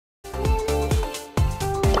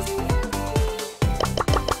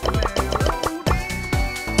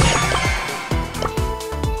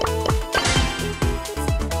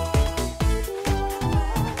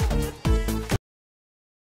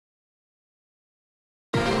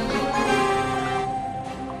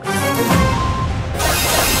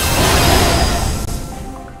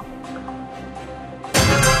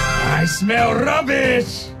smell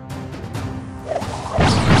rubbish!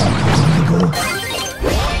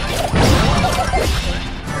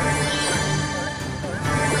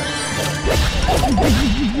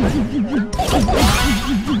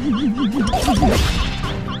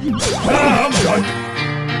 I'm done.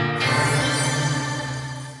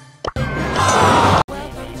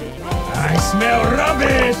 I smell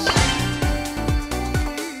rubbish!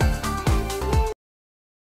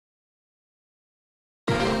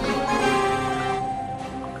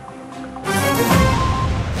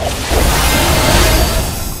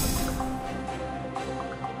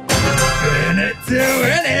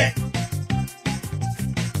 Doing it!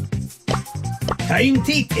 Time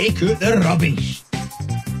to take out the rubbish.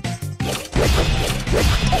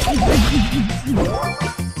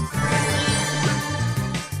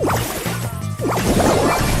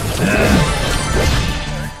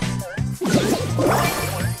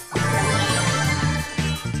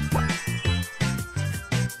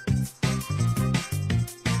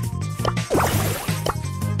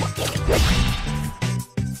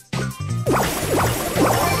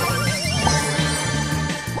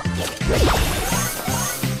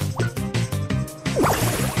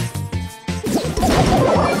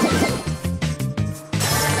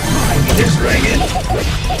 This leggend.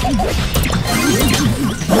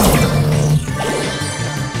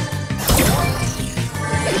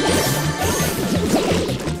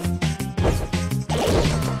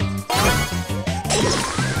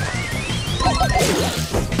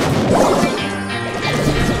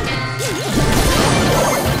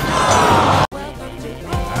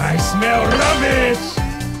 I smell rubbish.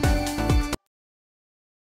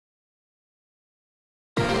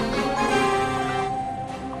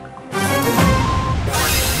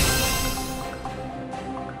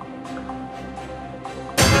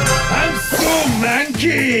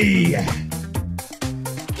 Monkey!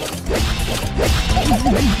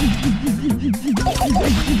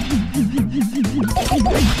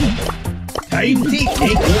 Time to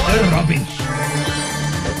take out the rubbish.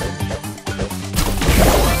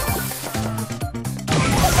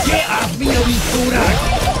 Get off me, you wee korak!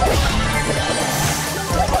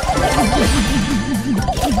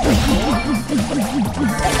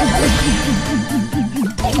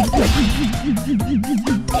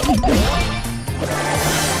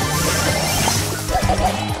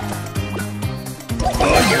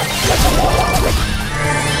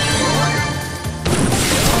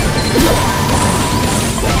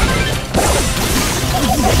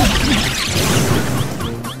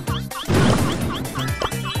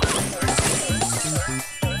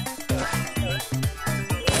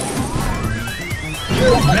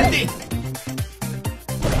 Ready?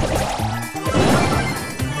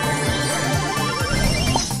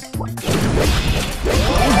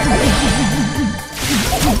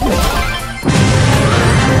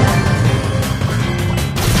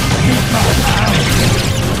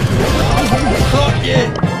 Got you!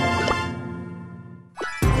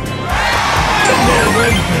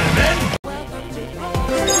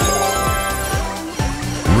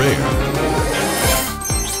 Rare.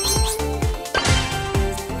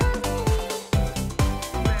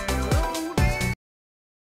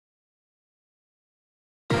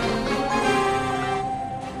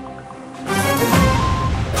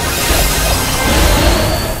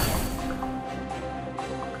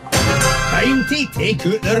 Time to take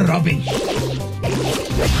out the rubbish.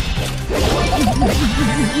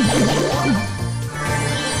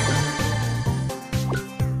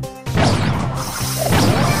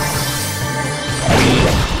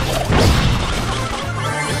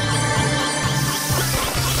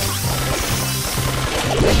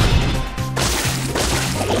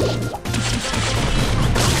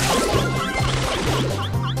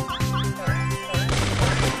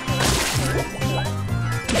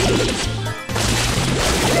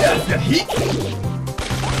 The heat.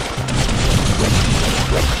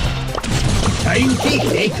 Time to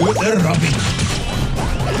take out the rubbish.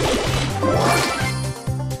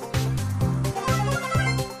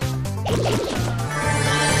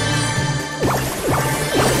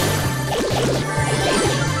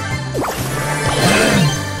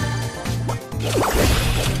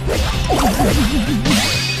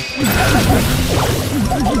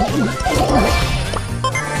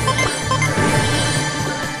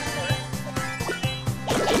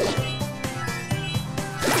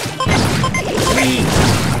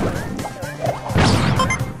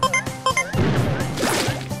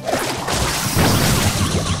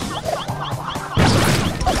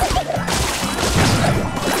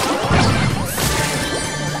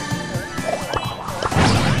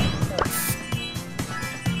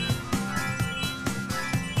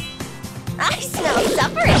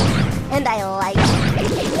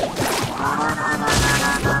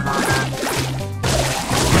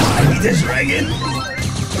 this dragon.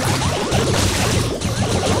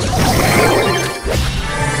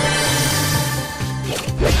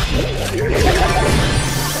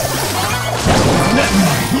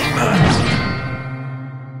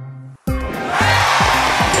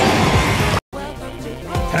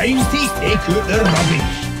 Time to take out the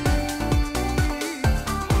rubbish.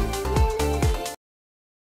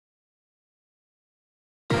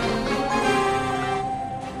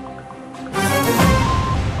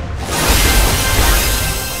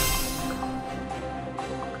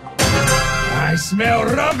 I smell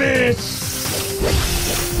rubbish!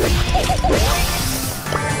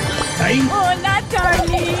 Time. Hola,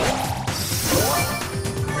 darling!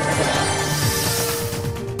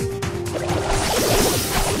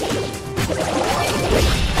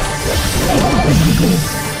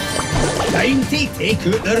 Time to take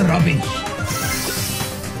out the rubbish.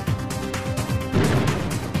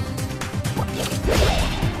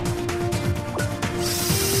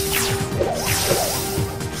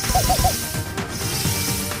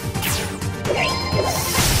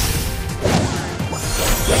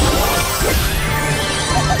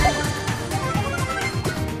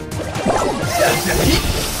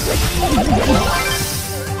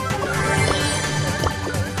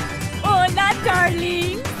 Hola,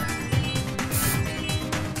 darling!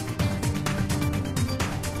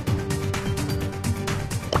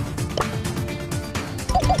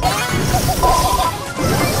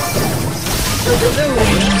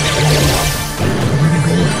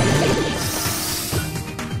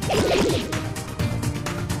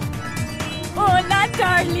 Hola,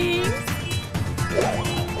 darling!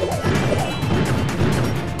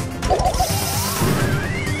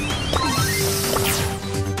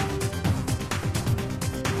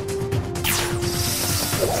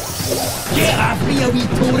 Get off me, you wee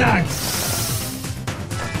toe rag!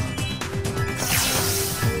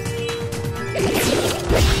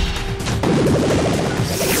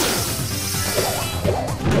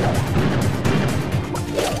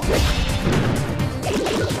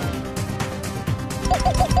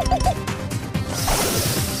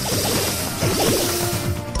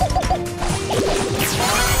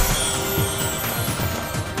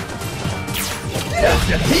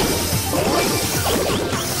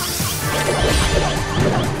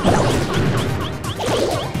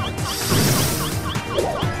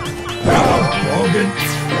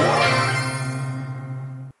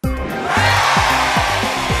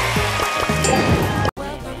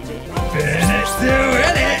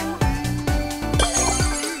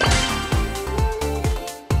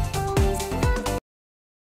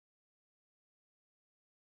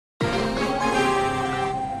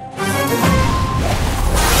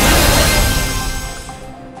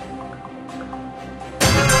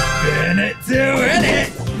 Doing it!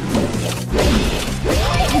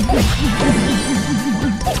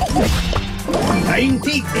 Time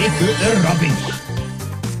to take out the rubbish.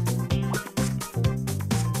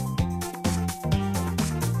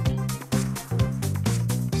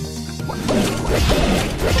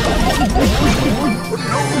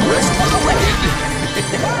 No rest for the wicked!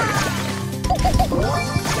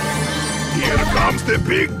 Here comes the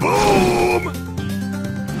big boom!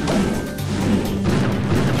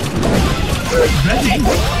 Ready?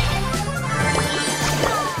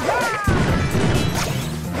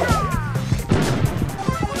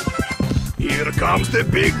 Here comes the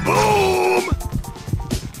big boom!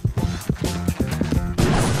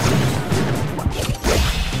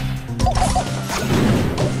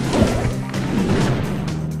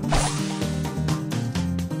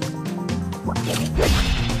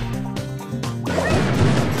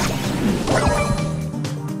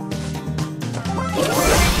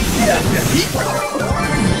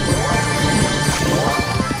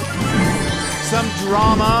 Some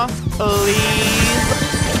drama, please.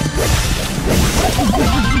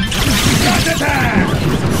 Got attack!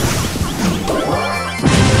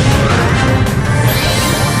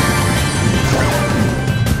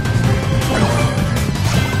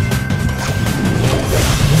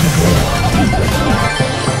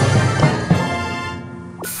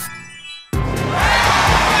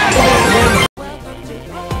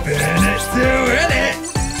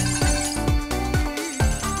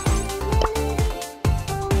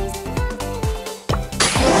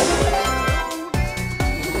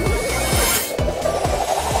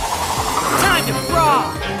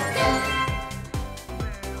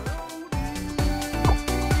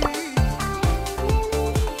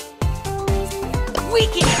 We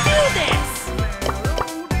can